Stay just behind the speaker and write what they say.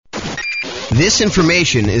This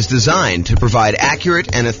information is designed to provide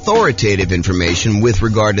accurate and authoritative information with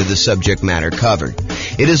regard to the subject matter covered.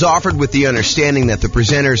 It is offered with the understanding that the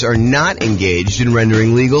presenters are not engaged in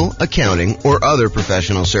rendering legal, accounting, or other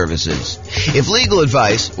professional services. If legal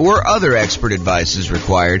advice or other expert advice is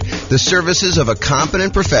required, the services of a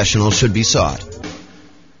competent professional should be sought.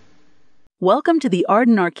 Welcome to the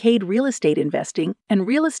Arden Arcade Real Estate Investing and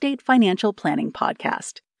Real Estate Financial Planning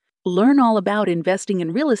Podcast. Learn all about investing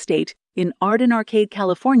in real estate in Arden Arcade,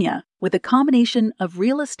 California, with a combination of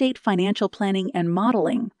real estate financial planning and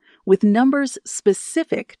modeling, with numbers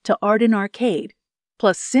specific to Arden Arcade,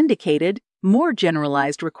 plus syndicated, more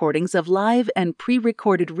generalized recordings of live and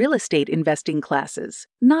pre-recorded real estate investing classes,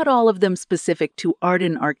 not all of them specific to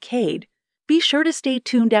Arden Arcade. Be sure to stay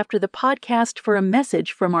tuned after the podcast for a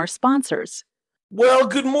message from our sponsors. Well,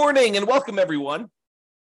 good morning and welcome, everyone.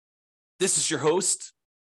 This is your host,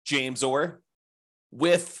 James Orr,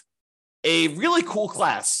 with a really cool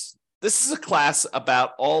class. This is a class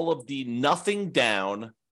about all of the nothing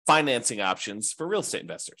down financing options for real estate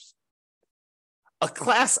investors. A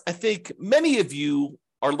class I think many of you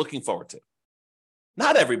are looking forward to.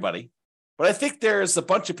 Not everybody, but I think there's a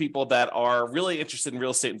bunch of people that are really interested in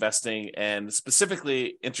real estate investing and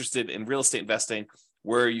specifically interested in real estate investing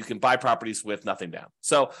where you can buy properties with nothing down.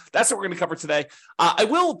 So that's what we're going to cover today. I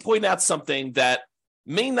will point out something that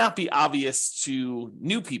may not be obvious to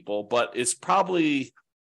new people, but is probably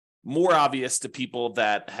more obvious to people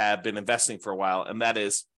that have been investing for a while. And that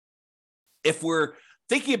is, if we're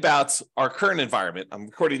thinking about our current environment, I'm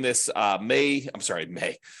recording this March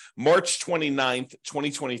 29th,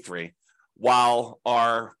 2023, while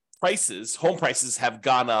our home prices have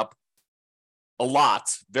gone up a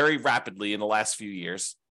lot, very rapidly in the last few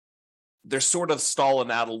years. They're sort of stalling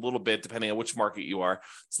out a little bit, depending on which market you are.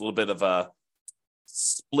 It's a little bit of a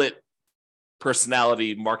split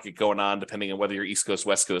personality market going on, depending on whether you're East Coast,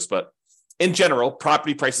 West Coast. But in general,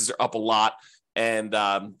 property prices are up a lot, and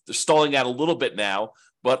they're stalling out a little bit now.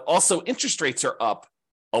 But also interest rates are up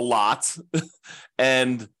a lot,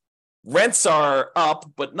 and rents are up,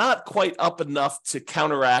 but not quite up enough to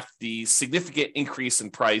counteract the significant increase in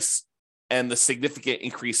price and the significant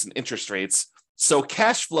increase in interest rates. So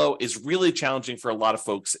cash flow is really challenging for a lot of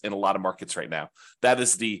folks in a lot of markets right now. That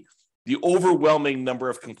is the overwhelming number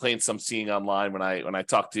of complaints I'm seeing online when I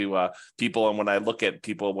talk to people and when I look at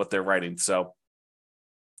people, what they're writing. So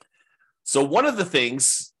one of the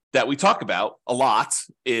things that we talk about a lot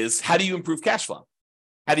is, how do you improve cash flow?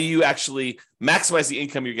 How do you actually maximize the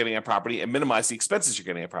income you're getting on property and minimize the expenses you're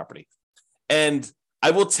getting on property? And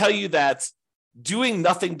I will tell you that doing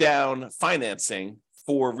nothing down financing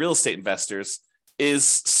for real estate investors is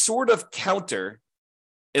sort of counter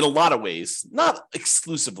in a lot of ways, not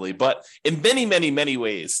exclusively, but in many, many, many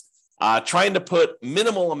ways. Trying to put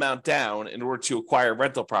minimal amount down in order to acquire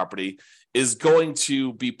rental property is going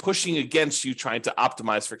to be pushing against you trying to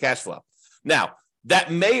optimize for cash flow. Now, that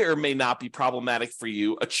may or may not be problematic for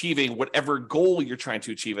you achieving whatever goal you're trying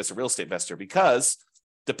to achieve as a real estate investor, because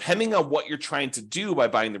depending on what you're trying to do by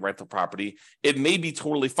buying the rental property, it may be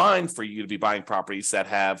totally fine for you to be buying properties that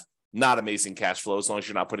have not amazing cash flow, as long as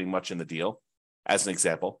you're not putting much in the deal, as an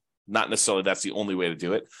example. Not necessarily that's the only way to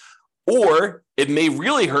do it. Or it may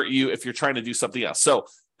really hurt you if you're trying to do something else. So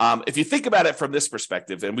if you think about it from this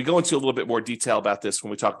perspective, and we go into a little bit more detail about this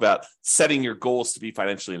when we talk about setting your goals to be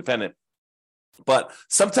financially independent, but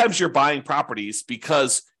sometimes you're buying properties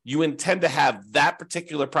because you intend to have that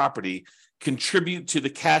particular property contribute to the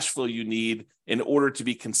cash flow you need in order to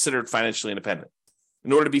be considered financially independent.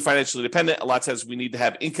 In order to be financially independent, a lot of times we need to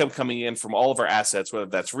have income coming in from all of our assets, whether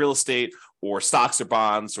that's real estate or stocks or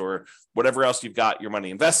bonds or whatever else you've got your money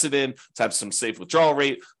invested in, to have some safe withdrawal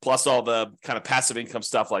rate, plus all the kind of passive income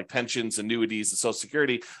stuff like pensions, annuities, and Social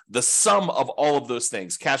Security. The sum of all of those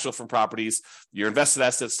things, cash flow from properties, your invested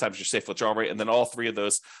assets times your safe withdrawal rate, and then all three of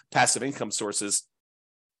those passive income sources,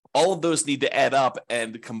 all of those need to add up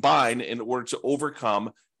and combine in order to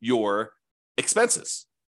overcome your expenses.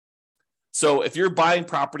 So if you're buying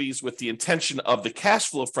properties with the intention of the cash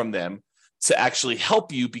flow from them to actually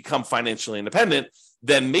help you become financially independent,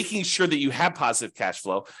 then making sure that you have positive cash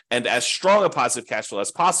flow and as strong a positive cash flow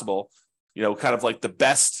as possible, kind of like the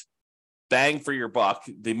best bang for your buck,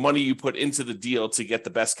 the money you put into the deal to get the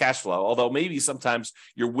best cash flow. Although maybe sometimes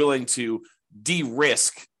you're willing to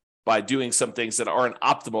de-risk by doing some things that aren't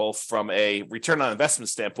optimal from a return on investment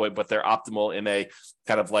standpoint, but they're optimal in a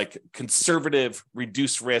kind of like conservative,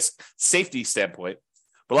 reduced risk safety standpoint.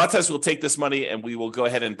 But a lot of times we'll take this money and we will go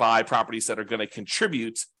ahead and buy properties that are going to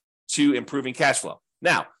contribute to improving cash flow.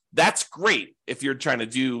 Now, that's great if you're trying to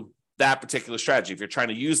do that particular strategy, if you're trying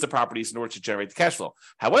to use the properties in order to generate the cash flow.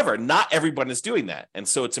 However, not everyone is doing that. And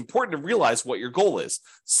so it's important to realize what your goal is.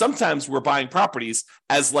 Sometimes we're buying properties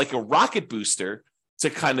as like a rocket booster to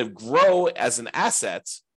kind of grow as an asset,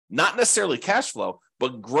 not necessarily cash flow,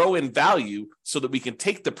 but grow in value so that we can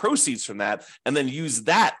take the proceeds from that and then use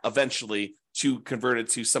that eventually to convert it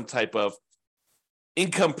to some type of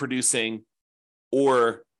income producing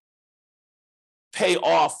or pay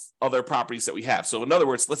off other properties that we have. So in other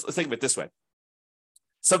words, let's think of it this way.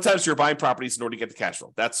 Sometimes you're buying properties in order to get the cash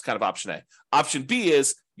flow. That's kind of option A. Option B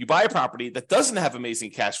is you buy a property that doesn't have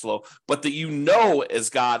amazing cash flow, but that you know has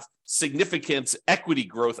got significant equity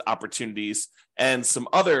growth opportunities and some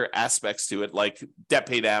other aspects to it, like debt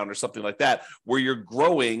pay down or something like that, where you're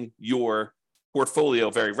growing your portfolio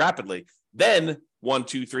very rapidly. Then 1,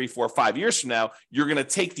 2, 3, 4, 5 years from now, you're going to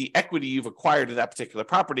take the equity you've acquired in that particular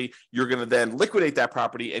property. You're going to then liquidate that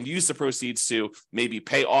property and use the proceeds to maybe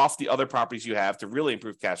pay off the other properties you have to really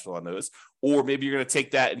improve cash flow on those. Or maybe you're going to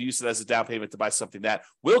take that and use it as a down payment to buy something that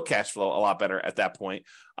will cash flow a lot better at that point.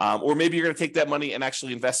 Or maybe you're going to take that money and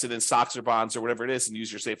actually invest it in stocks or bonds or whatever it is and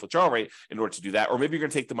use your safe withdrawal rate in order to do that. Or maybe you're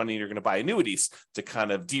going to take the money and you're going to buy annuities to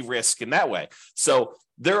kind of de-risk in that way. So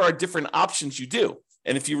there are different options you do.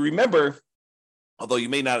 And if you remember, although you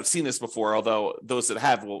may not have seen this before, although those that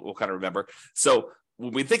have will kind of remember. So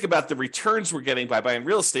when we think about the returns we're getting by buying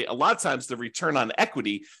real estate, a lot of times the return on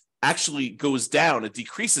equity actually goes down. It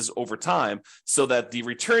decreases over time so that the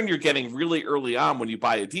return you're getting really early on when you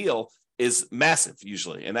buy a deal is massive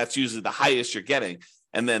usually. And that's usually the highest you're getting.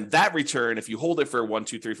 And then that return, if you hold it for 1,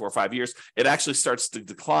 2, 3, 4, 5 years, it actually starts to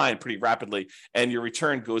decline pretty rapidly and your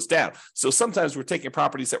return goes down. So sometimes we're taking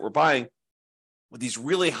properties that we're buying with these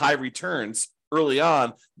really high returns early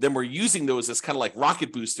on, then we're using those as kind of like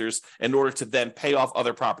rocket boosters in order to then pay off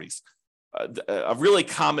other properties. A really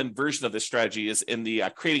common version of this strategy is in the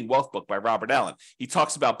Creating Wealth book by Robert Allen. He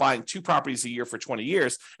talks about buying 2 properties a year for 20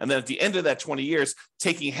 years, and then at the end of that 20 years,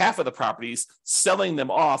 taking half of the properties, selling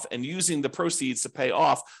them off, and using the proceeds to pay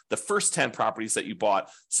off the first 10 properties that you bought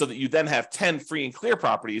so that you then have 10 free and clear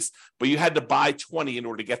properties, but you had to buy 20 in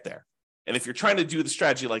order to get there. And if you're trying to do the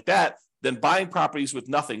strategy like that, then buying properties with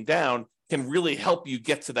nothing down can really help you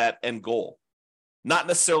get to that end goal. Not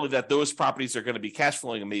necessarily that those properties are going to be cash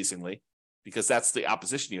flowing amazingly, because that's the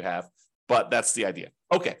opposition you have, but that's the idea.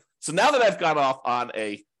 Okay, so now that I've gone off on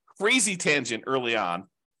a crazy tangent early on,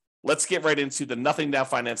 let's get right into the nothing down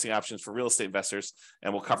financing options for real estate investors,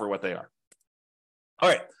 and we'll cover what they are. All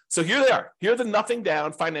right, so here they are. Here are the nothing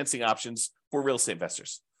down financing options for real estate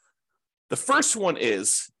investors. The first one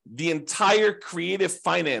is the entire creative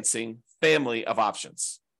financing family of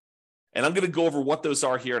options. And I'm going to go over what those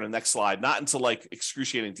are here in the next slide, not into like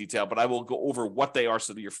excruciating detail, but I will go over what they are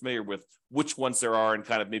so that you're familiar with which ones there are and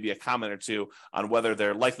kind of maybe a comment or two on whether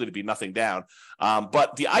they're likely to be nothing down.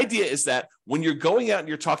 But the idea is that when you're going out and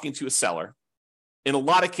you're talking to a seller, in a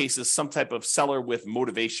lot of cases, some type of seller with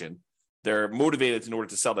motivation, they're motivated in order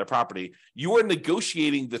to sell their property, you are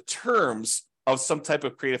negotiating the terms of some type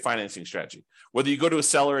of creative financing strategy. Whether you go to a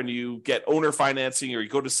seller and you get owner financing, or you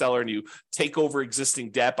go to a seller and you take over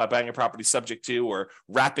existing debt by buying a property subject to or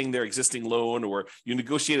wrapping their existing loan, or you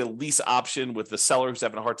negotiate a lease option with the seller who's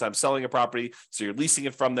having a hard time selling a property, so you're leasing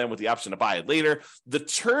it from them with the option to buy it later. The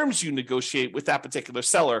terms you negotiate with that particular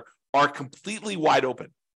seller are completely wide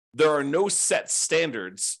open. There are no set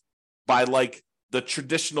standards by like the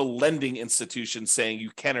traditional lending institutions saying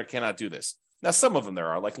you can or cannot do this. Now, some of them there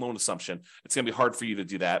are, like loan assumption. It's going to be hard for you to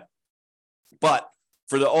do that. But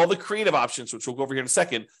for all the creative options, which we'll go over here in a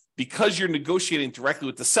second, because you're negotiating directly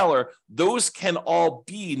with the seller, those can all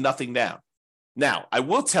be nothing down. Now, I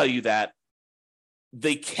will tell you that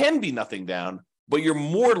they can be nothing down, but you're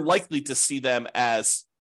more likely to see them as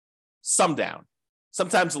some down.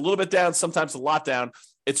 Sometimes a little bit down, sometimes a lot down.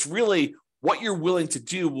 It's really what you're willing to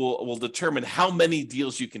do will determine how many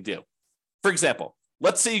deals you can do. For example,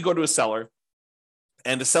 let's say you go to a seller,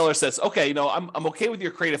 and the seller says, okay, I'm okay with your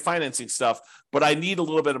creative financing stuff, but I need a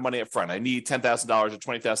little bit of money up front. I need $10,000 or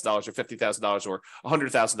 $20,000 or $50,000 or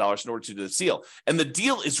 $100,000 in order to do this deal. And the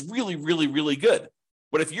deal is really, really, really good.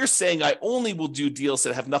 But if you're saying I only will do deals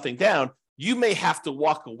that have nothing down, you may have to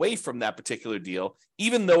walk away from that particular deal,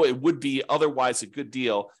 even though it would be otherwise a good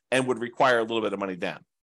deal and would require a little bit of money down.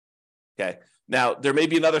 Okay. Now, there may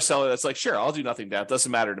be another seller that's like, sure, I'll do nothing down. It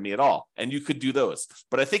doesn't matter to me at all. And you could do those.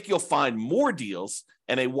 But I think you'll find more deals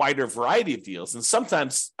and a wider variety of deals. And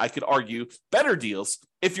sometimes I could argue better deals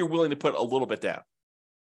if you're willing to put a little bit down.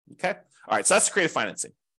 Okay. All right. So that's creative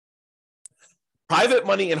financing. Private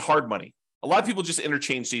money and hard money. A lot of people just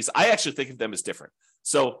interchange these. I actually think of them as different.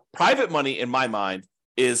 So private money, in my mind,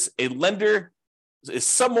 is a lender is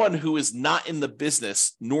someone who is not in the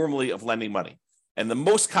business normally of lending money. And the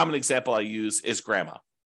most common example I use is grandma.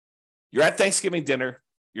 You're at Thanksgiving dinner.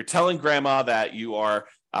 You're telling grandma that you are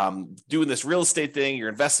doing this real estate thing. You're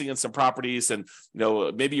investing in some properties, and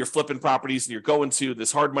maybe you're flipping properties, and you're going to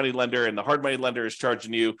this hard money lender, and the hard money lender is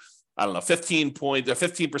charging you,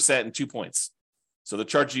 15% and 2 points. So they're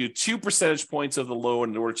charging you 2 percentage points of the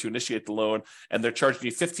loan in order to initiate the loan, and they're charging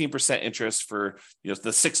you 15% interest for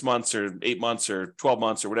the 6 months or 8 months or 12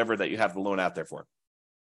 months or whatever that you have the loan out there for.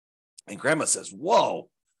 And grandma says, "Whoa,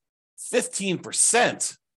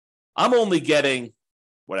 15%. I'm only getting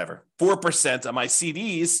 4% on my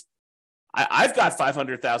CDs. I've got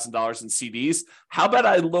 $500,000 in CDs. How about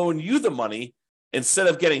I loan you the money instead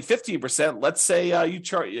of getting 15%? Let's say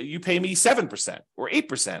you pay me 7% or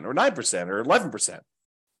 8% or 9% or 11%."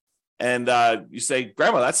 And you say,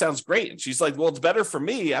 "Grandma, that sounds great." And she's like, "Well, it's better for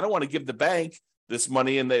me. I don't want to give the bank this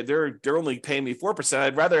money, and they're only paying me 4%.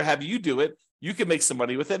 I'd rather have you do it. You can make some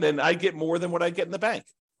money with it, and I get more than what I get in the bank."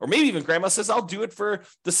 Or maybe even grandma says, "I'll do it for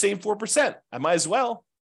the same 4%. I might as well."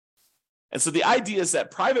 And so the idea is that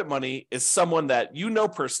private money is someone that you know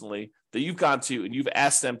personally, that you've gone to, and you've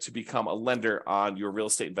asked them to become a lender on your real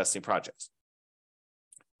estate investing projects.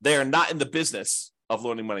 They are not in the business of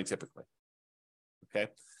loaning money typically. Okay.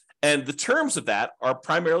 And the terms of that are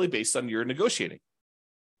primarily based on your negotiating.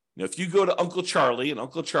 If you go to Uncle Charlie, and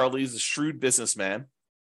Uncle Charlie is a shrewd businessman,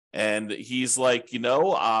 and he's like,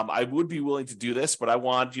 I would be willing to do this, but I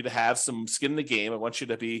want you to have some skin in the game. I want you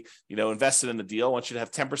to be, invested in the deal. I want you to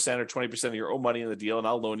have 10% or 20% of your own money in the deal, and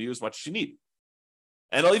I'll loan you as much as you need.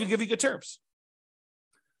 And I'll even give you good terms.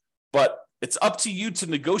 But it's up to you to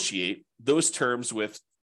negotiate those terms with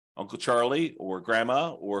Uncle Charlie or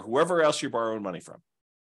grandma or whoever else you're borrowing money from.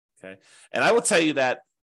 Okay. And I will tell you that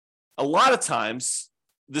a lot of times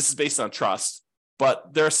this is based on trust,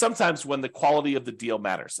 but there are some times when the quality of the deal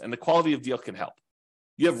matters, and the quality of deal can help.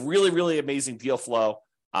 You have really, really amazing deal flow.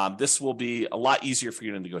 This will be a lot easier for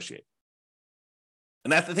you to negotiate.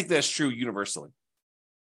 And I think that's true universally.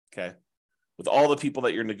 Okay. With all the people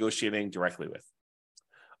that you're negotiating directly with.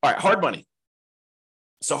 All right. Hard money.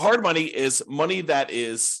 So hard money is money that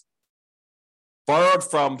is borrowed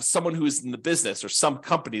from someone who is in the business, or some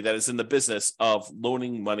company that is in the business of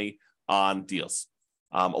loaning money on deals.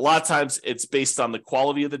 A lot of times it's based on the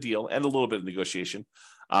quality of the deal and a little bit of negotiation.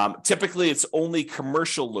 Typically, it's only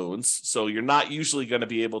commercial loans, so you're not usually going to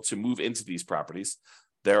be able to move into these properties.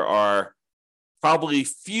 There are probably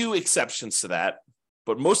few exceptions to that,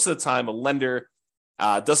 but most of the time, a lender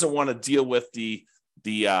doesn't want to deal with the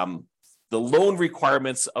loan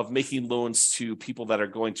requirements of making loans to people that are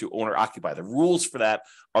going to own or occupy. The rules for that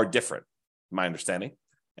are different, my understanding,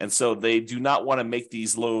 and so they do not want to make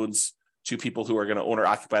these loans to people who are going to own or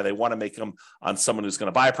occupy. They want to make them on someone who's going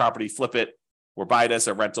to buy a property, flip it, or buy it as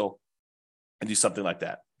a rental and do something like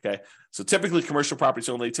that. Okay. So typically commercial properties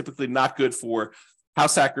only, typically not good for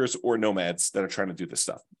house hackers or nomads that are trying to do this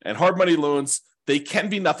stuff. And hard money loans, they can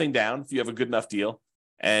be nothing down if you have a good enough deal,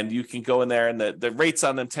 and you can go in there, and the rates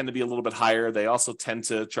on them tend to be a little bit higher. They also tend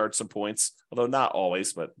to charge some points, although not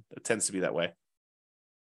always, but it tends to be that way.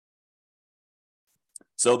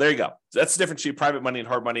 So there you go. That's the difference between private money and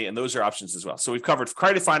hard money, and those are options as well. So we've covered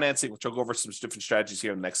credit financing, which I'll go over some different strategies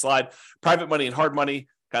here in the next slide. Private money and hard money,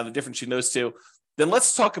 kind of the difference between those two. Then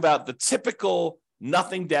let's talk about the typical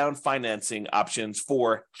nothing down financing options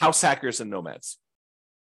for house hackers and nomads.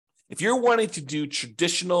 If you're wanting to do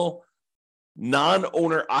traditional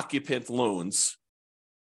non-owner occupant loans,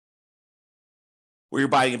 where you're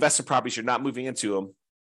buying investment properties, you're not moving into them,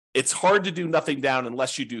 it's hard to do nothing down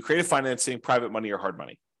unless you do creative financing, private money, or hard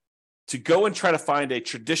money. To go and try to find a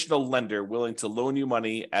traditional lender willing to loan you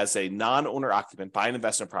money as a non-owner occupant, buy an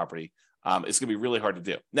investment property, is going to be really hard to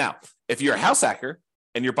do. Now, if you're a house hacker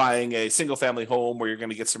and you're buying a single family home where you're going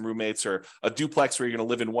to get some roommates, or a duplex where you're going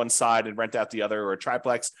to live in one side and rent out the other, or a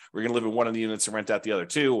triplex where you're going to live in one of the units and rent out the other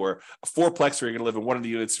two, or a fourplex where you're going to live in one of the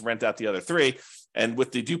units and rent out the other three. And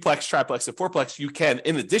with the duplex, triplex, and fourplex, you can,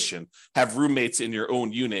 in addition, have roommates in your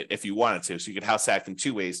own unit if you wanted to. So you could house hack in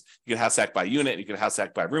two ways. You can house hack by unit, and you can house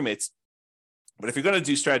hack by roommates. But if you're going to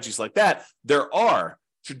do strategies like that, there are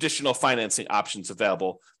traditional financing options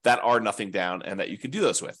available that are nothing down and that you can do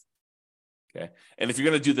those with. Okay. And if you're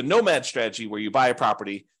going to do the nomad strategy, where you buy a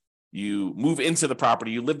property, you move into the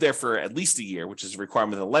property, you live there for at least a year, which is a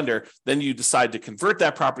requirement of the lender, then you decide to convert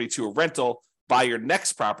that property to a rental, buy your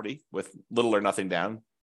next property with little or nothing down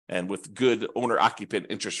and with good owner-occupant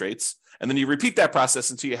interest rates. And then you repeat that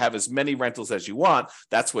process until you have as many rentals as you want.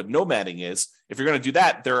 That's what nomading is. If you're going to do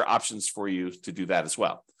that, there are options for you to do that as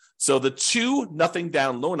well. So the two nothing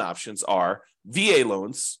down loan options are VA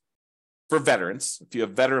loans, for veterans. If you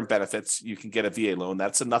have veteran benefits, you can get a VA loan.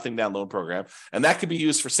 That's a nothing down loan program. And that could be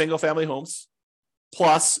used for single family homes.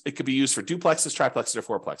 Plus, it could be used for duplexes, triplexes, or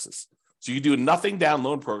fourplexes. So you do a nothing down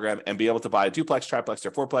loan program and be able to buy a duplex, triplex,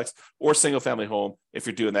 or fourplex, or single family home if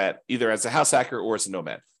you're doing that either as a house hacker or as a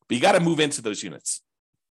nomad. But you got to move into those units.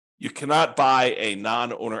 You cannot buy a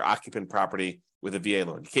non-owner occupant property with a VA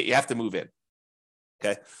loan. You have to move in.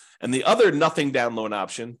 Okay. And the other nothing down loan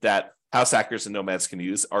option that house hackers and nomads can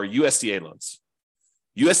use are USDA loans.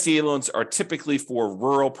 USDA loans are typically for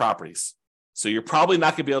rural properties. So you're probably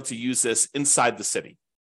not going to be able to use this inside the city.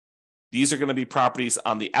 These are going to be properties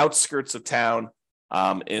on the outskirts of town,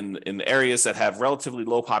 in areas that have relatively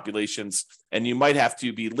low populations, and you might have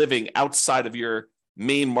to be living outside of your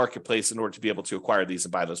main marketplace in order to be able to acquire these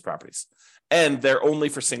and buy those properties. And they're only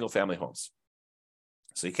for single family homes.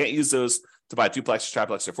 So you can't use those to buy duplex,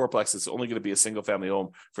 triplex, or fourplex. It's only going to be a single family home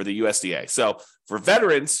for the USDA. So for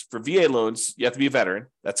veterans, for VA loans, you have to be a veteran.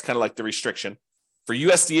 That's kind of like the restriction. For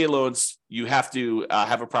USDA loans, you have to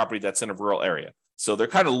have a property that's in a rural area. So they're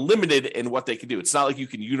kind of limited in what they can do. It's not like you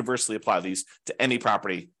can universally apply these to any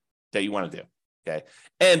property that you want to do. Okay.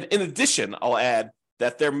 And in addition, I'll add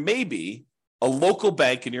that there may be a local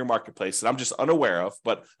bank in your marketplace that I'm just unaware of,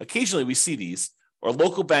 but occasionally we see these, or a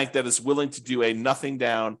local bank that is willing to do a nothing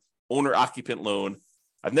down owner occupant loan.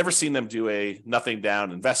 I've never seen them do a nothing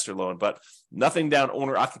down investor loan, but nothing down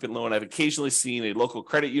owner occupant loan. I've occasionally seen a local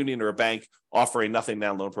credit union or a bank offer a nothing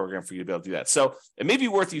down loan program for you to be able to do that. So it may be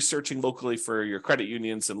worth you searching locally for your credit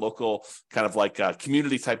unions and local kind of like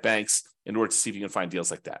community type banks in order to see if you can find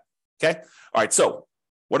deals like that. Okay. All right. So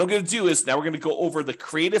what I'm going to do is now we're going to go over the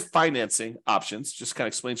creative financing options, just kind of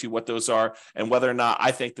explain to you what those are and whether or not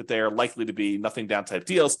I think that they are likely to be nothing down type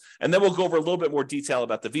deals. And then we'll go over a little bit more detail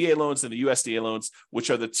about the VA loans and the USDA loans, which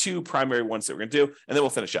are the two primary ones that we're going to do. And then we'll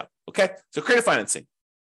finish up. Okay. So creative financing.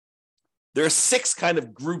 There are 6 kind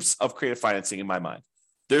of groups of creative financing in my mind.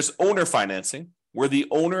 There's owner financing, where the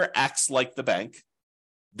owner acts like the bank.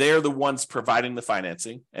 They're the ones providing the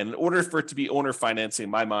financing. And in order for it to be owner financing, in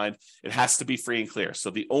my mind, it has to be free and clear. So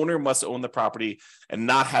the owner must own the property and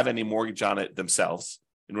not have any mortgage on it themselves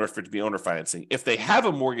in order for it to be owner financing. If they have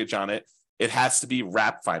a mortgage on it, it has to be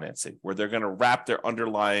wrap financing, where they're going to wrap their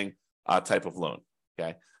underlying type of loan.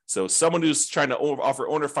 Okay. So someone who's trying to offer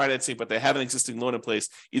owner financing, but they have an existing loan in place,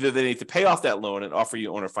 either they need to pay off that loan and offer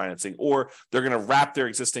you owner financing, or they're going to wrap their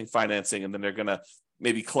existing financing and then they're going to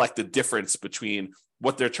maybe collect the difference between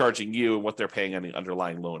what they're charging you and what they're paying on the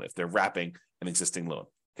underlying loan if they're wrapping an existing loan.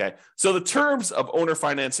 Okay. So the terms of owner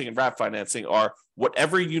financing and wrap financing are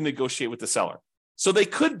whatever you negotiate with the seller. So they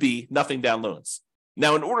could be nothing down loans.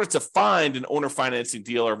 Now, in order to find an owner financing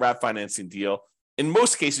deal or wrap financing deal, in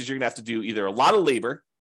most cases, you're going to have to do either a lot of labor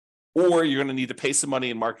or you're going to need to pay some money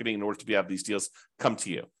in marketing in order to have these deals come to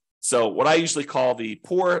you. So what I usually call the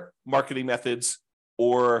poor marketing methods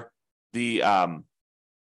or the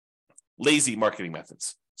lazy marketing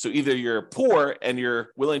methods. So either you're poor and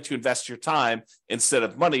you're willing to invest your time instead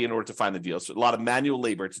of money in order to find the deals, so a lot of manual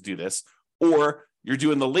labor to do this, or you're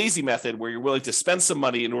doing the lazy method where you're willing to spend some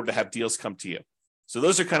money in order to have deals come to you. So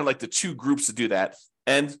those are kind of like the 2 groups to do that.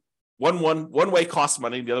 And one way costs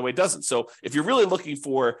money and the other way doesn't. So if you're really looking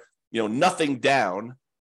for, nothing down,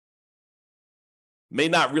 may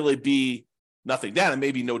not really be nothing down. It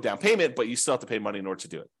may be no down payment, but you still have to pay money in order to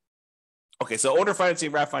do it. Okay, so owner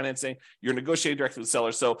financing, wrap financing, you're negotiating directly with the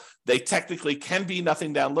seller. So they technically can be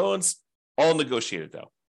nothing down loans, all negotiated though.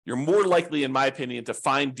 You're more likely, in my opinion, to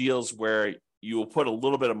find deals where you will put a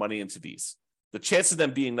little bit of money into these. The chance of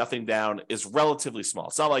them being nothing down is relatively small.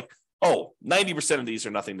 It's not like, 90% of these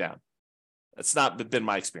are nothing down. That's not been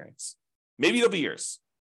my experience. Maybe it'll be yours.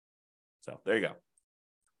 So there you go. All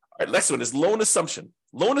right, next one is loan assumption.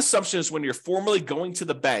 Loan assumption is when you're formally going to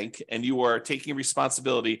the bank and you are taking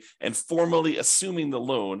responsibility and formally assuming the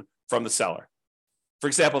loan from the seller. For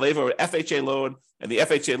example, they have an FHA loan and the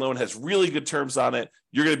FHA loan has really good terms on it.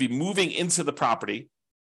 You're going to be moving into the property.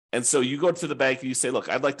 And so you go to the bank and you say, look,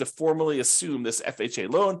 I'd like to formally assume this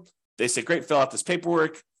FHA loan. They say, great, fill out this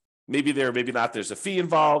paperwork. Maybe there, maybe not. There's a fee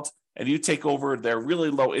involved. And you take over their really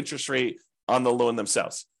low interest rate on the loan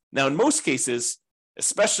themselves. Now, in most cases,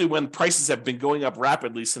 especially when prices have been going up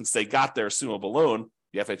rapidly since they got their assumable loan,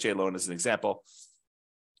 the FHA loan as an example,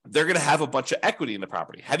 they're going to have a bunch of equity in the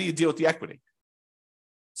property. How do you deal with the equity?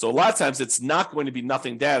 So a lot of times it's not going to be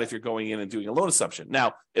nothing down if you're going in and doing a loan assumption.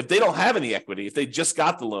 Now, if they don't have any equity, if they just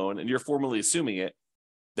got the loan and you're formally assuming it,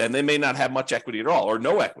 then they may not have much equity at all or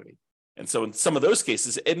no equity. And so in some of those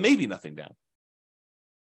cases, it may be nothing down.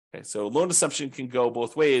 Okay, so loan assumption can go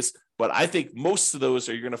both ways, but I think most of those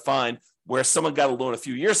are you're going to find where someone got a loan a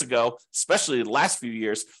few years ago, especially the last few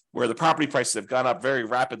years, where the property prices have gone up very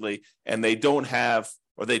rapidly and they don't have,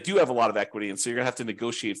 or they do have a lot of equity. And so you're going to have to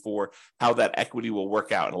negotiate for how that equity will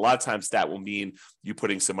work out. And a lot of times that will mean you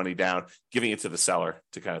putting some money down, giving it to the seller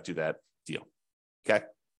to kind of do that deal. Okay.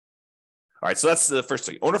 All right. So that's the first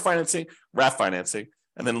thing: owner financing, RAF financing,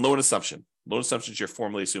 and then loan assumption. Loan assumption is you're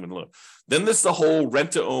formally assuming the loan. Then there's the whole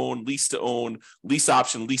rent to own, lease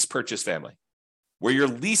option, lease purchase family, where you're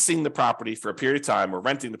leasing the property for a period of time or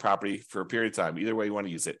renting the property for a period of time, either way you want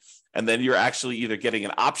to use it. And then you're actually either getting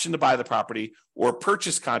an option to buy the property or a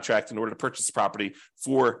purchase contract in order to purchase the property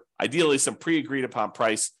for ideally some pre-agreed upon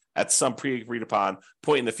price at some pre-agreed upon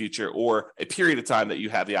point in the future, or a period of time that you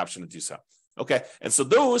have the option to do so. Okay. And so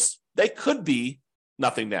those, they could be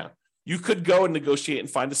nothing down. You could go and negotiate and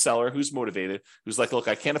find a seller who's motivated, who's like, look,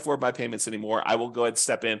 I can't afford my payments anymore. I will go ahead and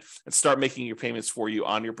step in and start making your payments for you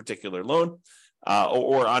on your particular loan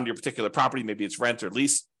or on your particular property. Maybe it's rent or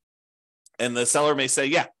lease. And the seller may say,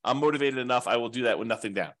 yeah, I'm motivated enough. I will do that with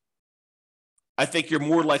nothing down. I think you're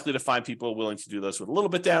more likely to find people willing to do this with a little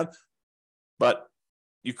bit down, but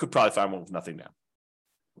you could probably find one with nothing down.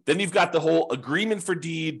 Then you've got the whole agreement for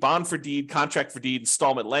deed, bond for deed, contract for deed,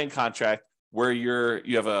 installment land contract, where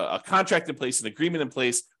you have a contract in place, an agreement in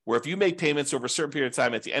place, where if you make payments over a certain period of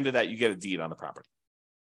time, at the end of that, you get a deed on the property.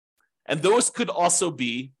 And those could also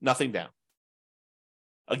be nothing down.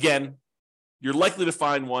 Again, you're likely to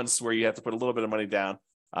find ones where you have to put a little bit of money down,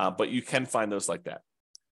 but you can find those like that.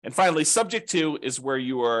 And finally, subject to is where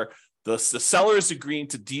you are, the seller is agreeing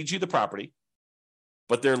to deed you the property,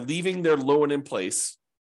 but they're leaving their loan in place,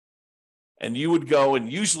 and you would go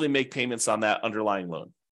and usually make payments on that underlying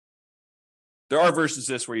loan. There are versions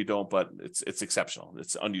of this where you don't, but it's exceptional.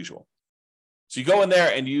 It's unusual. So you go in there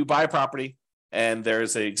and you buy a property, and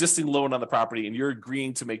there's an existing loan on the property, and you're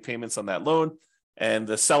agreeing to make payments on that loan, and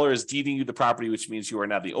the seller is deeding you the property, which means you are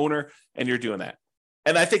now the owner, and you're doing that.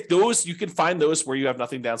 And I think those, you can find those where you have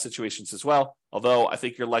nothing down situations as well, although I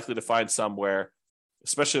think you're likely to find some where,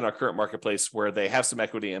 especially in our current marketplace, where they have some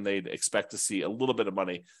equity and they'd expect to see a little bit of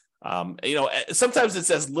money. Sometimes it's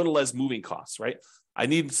as little as moving costs, right? I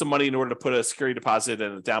need some money in order to put a security deposit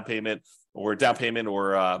and a down payment or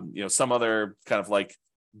some other kind of like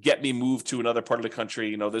get me moved to another part of the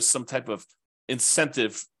country. There's some type of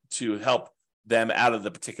incentive to help them out of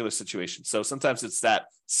the particular situation. So sometimes it's that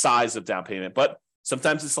size of down payment, but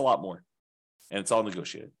sometimes it's a lot more, and it's all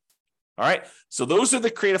negotiated. All right. So those are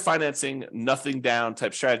the creative financing, nothing down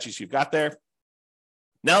type strategies you've got there.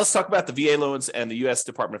 Now let's talk about the VA loans and the U.S.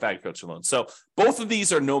 Department of Agriculture loans. So both of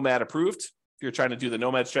these are Nomad approved. If you're trying to do the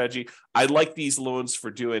Nomad strategy, I like these loans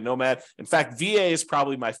for doing Nomad. In fact, VA is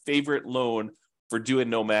probably my favorite loan for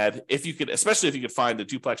doing Nomad, especially if you could find a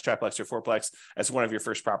duplex, triplex, or fourplex as one of your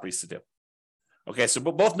first properties to do. Okay, so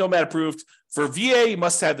both Nomad approved. For VA, you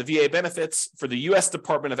must have the VA benefits. For the U.S.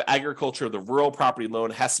 Department of Agriculture, the rural property loan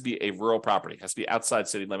has to be a rural property, has to be outside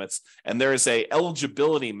city limits. And there is a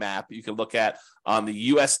eligibility map you can look at on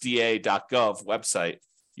the USDA.gov website.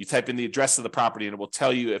 You type in the address of the property, and it will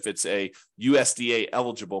tell you if it's a USDA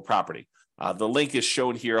eligible property. The link is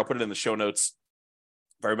shown here. I'll put it in the show notes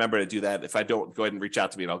if I remember to do that. If I don't, go ahead and reach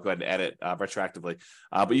out to me, and I'll go ahead and add it retroactively.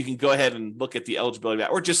 But you can go ahead and look at the eligibility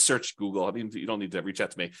map, or just search Google. I mean, you don't need to reach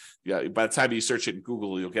out to me. By the time you search it in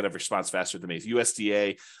Google, you'll get a response faster than me. It's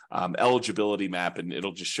USDA eligibility map, and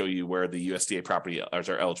it'll just show you where the USDA property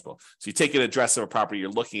are eligible. So you take an address of a property you're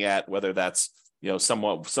looking at, whether that's some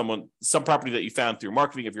property that you found through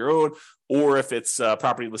marketing of your own, or if it's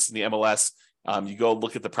property listed in the MLS, you go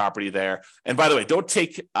look at the property there. And by the way, don't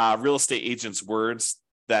take real estate agents' words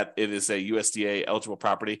that it is a USDA eligible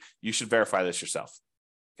property. You should verify this yourself.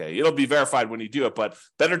 Okay, it'll be verified when you do it, but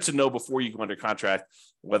better to know before you go under contract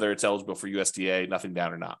whether it's eligible for USDA, nothing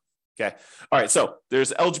down or not. Okay. All right. So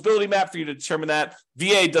there's eligibility map for you to determine that.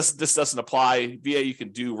 This doesn't apply. VA, you can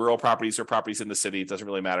do rural properties or properties in the city. It doesn't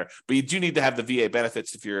really matter. But you do need to have the VA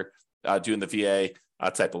benefits if you're doing the VA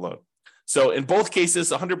type of loan. So in both cases,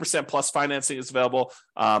 100% plus financing is available.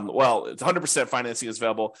 100% financing is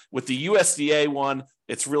available. With the USDA one,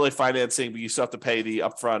 it's really financing, but you still have to pay the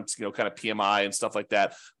upfront, kind of PMI and stuff like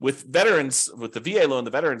that. With veterans, with the VA loan,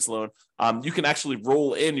 the veterans loan, you can actually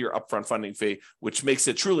roll in your upfront funding fee, which makes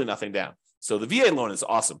it truly nothing down. So the VA loan is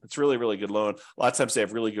awesome. It's really, really good loan. A lot of times they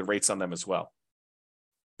have really good rates on them as well.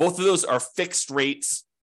 Both of those are fixed rates.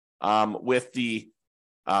 With the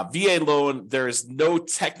VA loan, there is no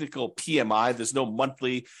technical PMI. There's no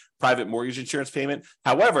monthly private mortgage insurance payment.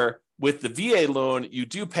 However, With the VA loan, you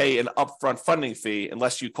do pay an upfront funding fee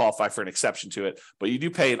unless you qualify for an exception to it, but you do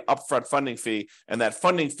pay an upfront funding fee, and that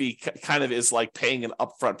funding fee kind of is like paying an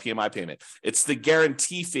upfront PMI payment. It's the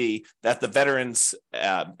guarantee fee that the Veterans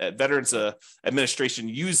Administration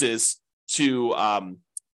uses to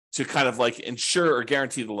kind of like insure or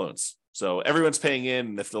guarantee the loans. So everyone's paying in,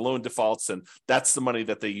 and if the loan defaults, and that's the money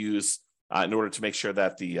that they use in order to make sure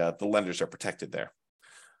that the lenders are protected there.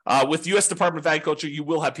 With U.S. Department of Agriculture, you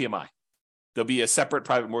will have PMI. There'll be a separate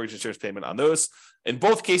private mortgage insurance payment on those. In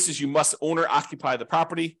both cases, you must own or occupy the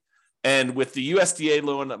property. And with the USDA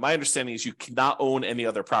loan, my understanding is you cannot own any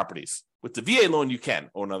other properties. With the VA loan, you can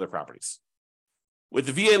own other properties. With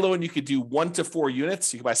the VA loan, you could do 1 to 4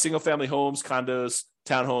 units. You can buy single-family homes, condos,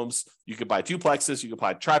 townhomes. You could buy duplexes. You could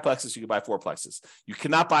buy triplexes. You could buy fourplexes. You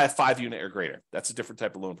cannot buy a 5-unit or greater. That's a different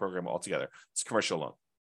type of loan program altogether. It's a commercial loan.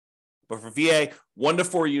 But for VA, 1 to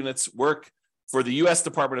 4 units work. For the U.S.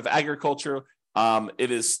 Department of Agriculture, it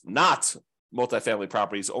is not multifamily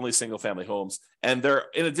properties, only single-family homes. And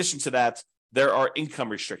in addition to that, there are income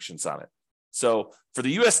restrictions on it. So for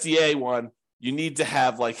the USDA one, you need to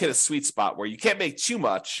have hit a sweet spot where you can't make too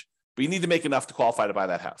much, but you need to make enough to qualify to buy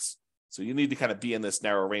that house. So you need to kind of be in this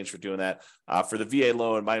narrow range for doing that. For the VA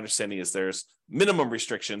loan, my understanding is there's minimum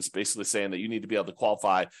restrictions, basically saying that you need to be able to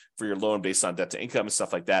qualify for your loan based on debt to income and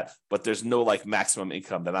stuff like that. But there's no maximum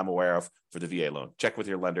income that I'm aware of for the VA loan. Check with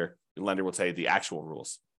your lender. Your lender will tell you the actual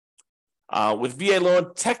rules. With VA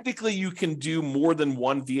loan, technically you can do more than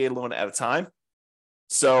one VA loan at a time.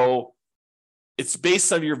 So it's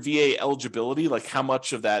based on your VA eligibility, like how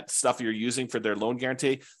much of that stuff you're using for their loan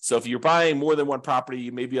guarantee. So if you're buying more than one property,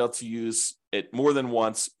 you may be able to use it more than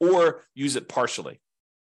once or use it partially.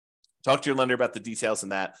 Talk to your lender about the details in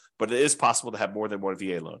that, but it is possible to have more than one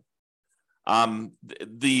VA loan.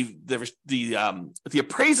 The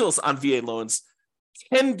appraisals on VA loans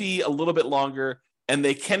can be a little bit longer, and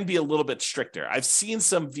they can be a little bit stricter. I've seen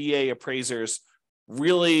some VA appraisers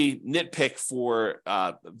really nitpick for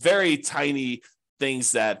very tiny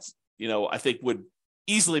things that I think would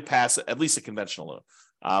easily pass at least a conventional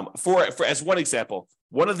loan. For as one example,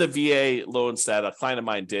 one of the VA loans that a client of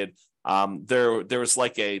mine did, there was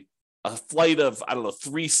a flight of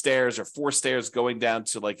 3 stairs or 4 stairs going down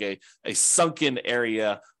to a sunken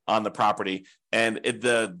area on the property, and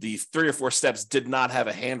the 3 or 4 steps did not have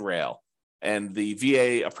a handrail, and the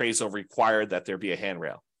VA appraisal required that there be a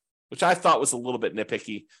handrail, which I thought was a little bit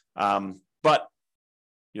nitpicky, but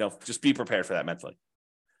just be prepared for that mentally.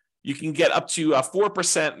 You can get up to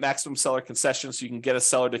 4% maximum seller concession, so you can get a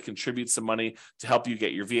seller to contribute some money to help you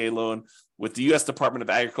get your VA loan. With the U.S. Department of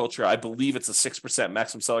Agriculture, I believe it's a 6%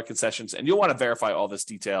 maximum seller concessions, and you'll want to verify all this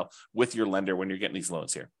detail with your lender when you're getting these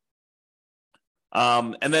loans here.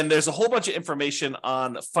 And then there's a whole bunch of information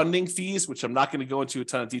on funding fees, which I'm not going to go into a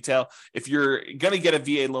ton of detail. If you're going to get a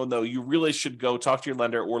VA loan, though, you really should go talk to your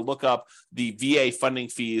lender or look up the VA funding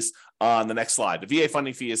fees on the next slide. The VA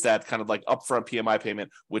funding fee is that kind of upfront PMI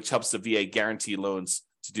payment, which helps the VA guarantee loans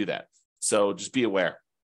to do that. So just be aware.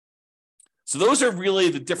 So those are really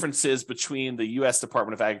the differences between the U.S.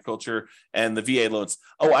 Department of Agriculture and the VA loans.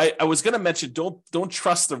 Oh, I was going to mention, don't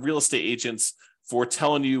trust the real estate agents for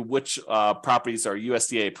telling you which properties are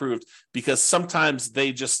USDA approved, because sometimes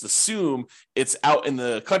they just assume it's out in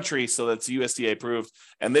the country, so that's USDA approved,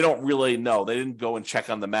 and they don't really know. They didn't go and check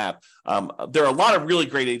on the map. There are a lot of really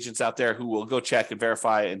great agents out there who will go check and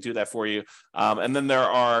verify and do that for you. And then there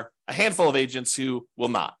are a handful of agents who will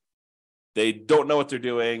not. They don't know what they're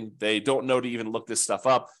doing. They don't know to even look this stuff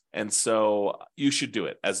up. And so you should do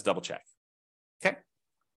it as a double check. Okay.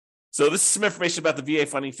 So this is some information about the VA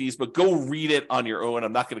funding fees, but go read it on your own.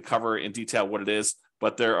 I'm not going to cover in detail what it is,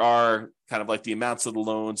 but there are kind of the amounts of the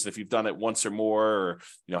loans, if you've done it once or more, or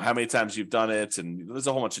how many times you've done it. And there's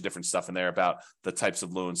a whole bunch of different stuff in there about the types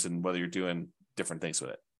of loans and whether you're doing different things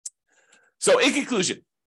with it. So in conclusion,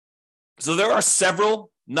 there are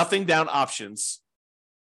several nothing down options,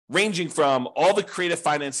 ranging from all the creative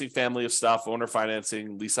financing family of stuff, owner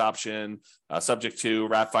financing, lease option, subject to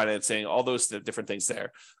wrap financing, all those different things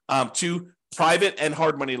there, to private and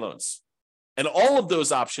hard money loans. And all of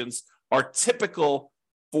those options are typical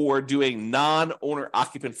for doing non-owner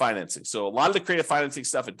occupant financing. So a lot of the creative financing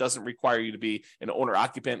stuff, it doesn't require you to be an owner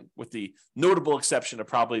occupant, with the notable exception of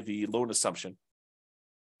probably the loan assumption,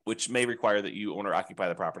 which may require that you owner occupy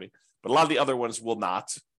the property. But a lot of the other ones will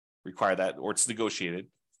not require that, or it's negotiated.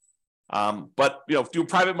 But do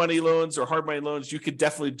private money loans or hard money loans, you could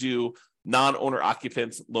definitely do non-owner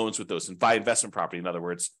occupant loans with those and buy investment property. In other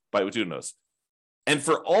words, by doing those. And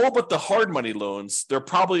for all but the hard money loans, there are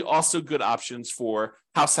probably also good options for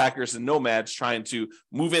house hackers and nomads trying to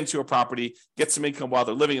move into a property, get some income while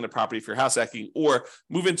they're living in the property if you're house hacking, or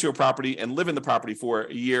move into a property and live in the property for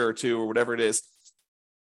a year or two or whatever it is,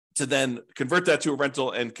 to then convert that to a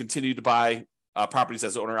rental and continue to buy properties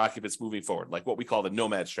as owner occupants moving forward, like what we call the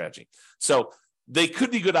nomad strategy. So they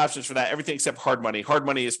could be good options for that, everything except hard money. Hard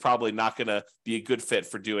money is probably not going to be a good fit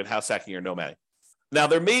for doing house hacking or nomading. Now,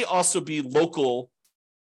 there may also be local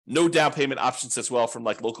no down payment options as well from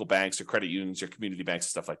like local banks or credit unions or community banks and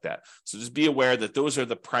stuff like that. So just be aware that those are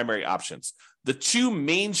the primary options. The two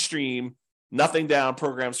mainstream nothing down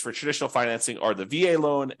programs for traditional financing are the VA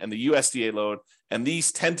loan and the USDA loan. And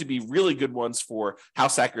these tend to be really good ones for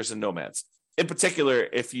house hackers and nomads. In particular,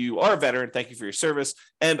 if you are a veteran, thank you for your service.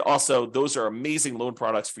 And also, those are amazing loan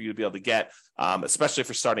products for you to be able to get, especially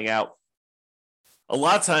for starting out. A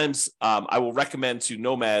lot of times, I will recommend to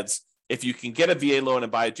nomads, if you can get a VA loan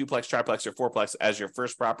and buy a duplex, triplex, or fourplex as your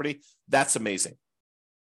first property, that's amazing.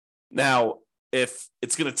 Now, if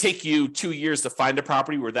it's going to take you 2 years to find a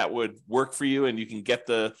property where that would work for you and you can get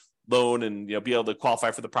the loan and be able to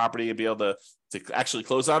qualify for the property and be able to actually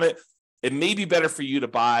close on it, it may be better for you to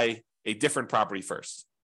buy a different property first.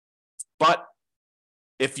 But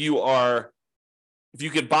if you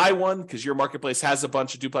could buy one because your marketplace has a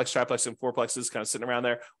bunch of duplex, triplex, and fourplexes kind of sitting around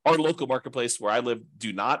there, our local marketplace where I live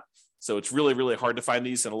do not. So it's really, really hard to find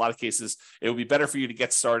these. In a lot of cases, it would be better for you to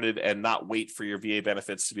get started and not wait for your VA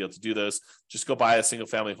benefits to be able to do those. Just go buy a single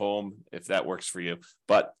family home if that works for you.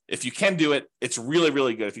 But if you can do it, it's really,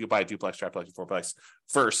 really good if you could buy a duplex, triplex, and fourplex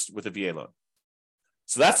first with a VA loan.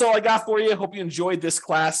 So that's all I got for you. Hope you enjoyed this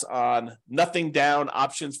class on nothing down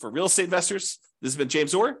options for real estate investors. This has been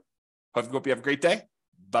James Orr. Hope you have a great day.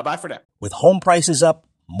 Bye-bye for now. With home prices up,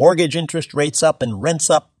 mortgage interest rates up, and rents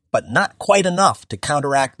up, but not quite enough to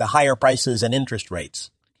counteract the higher prices and interest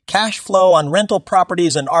rates, cash flow on rental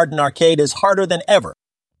properties in Arden Arcade is harder than ever.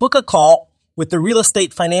 Book a call with the Real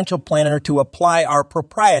Estate Financial Planner to apply our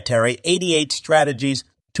proprietary 88 strategies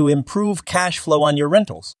to improve cash flow on your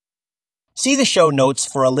rentals. See the show notes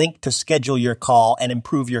for a link to schedule your call and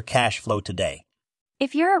improve your cash flow today.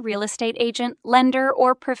 If you're a real estate agent, lender,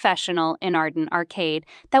 or professional in Arden Arcade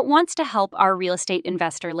that wants to help our real estate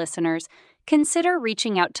investor listeners, consider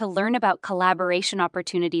reaching out to learn about collaboration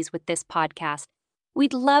opportunities with this podcast.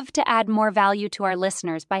 We'd love to add more value to our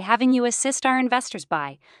listeners by having you assist our investors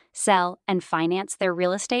buy, sell, and finance their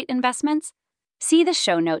real estate investments. See the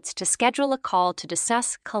show notes to schedule a call to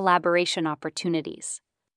discuss collaboration opportunities.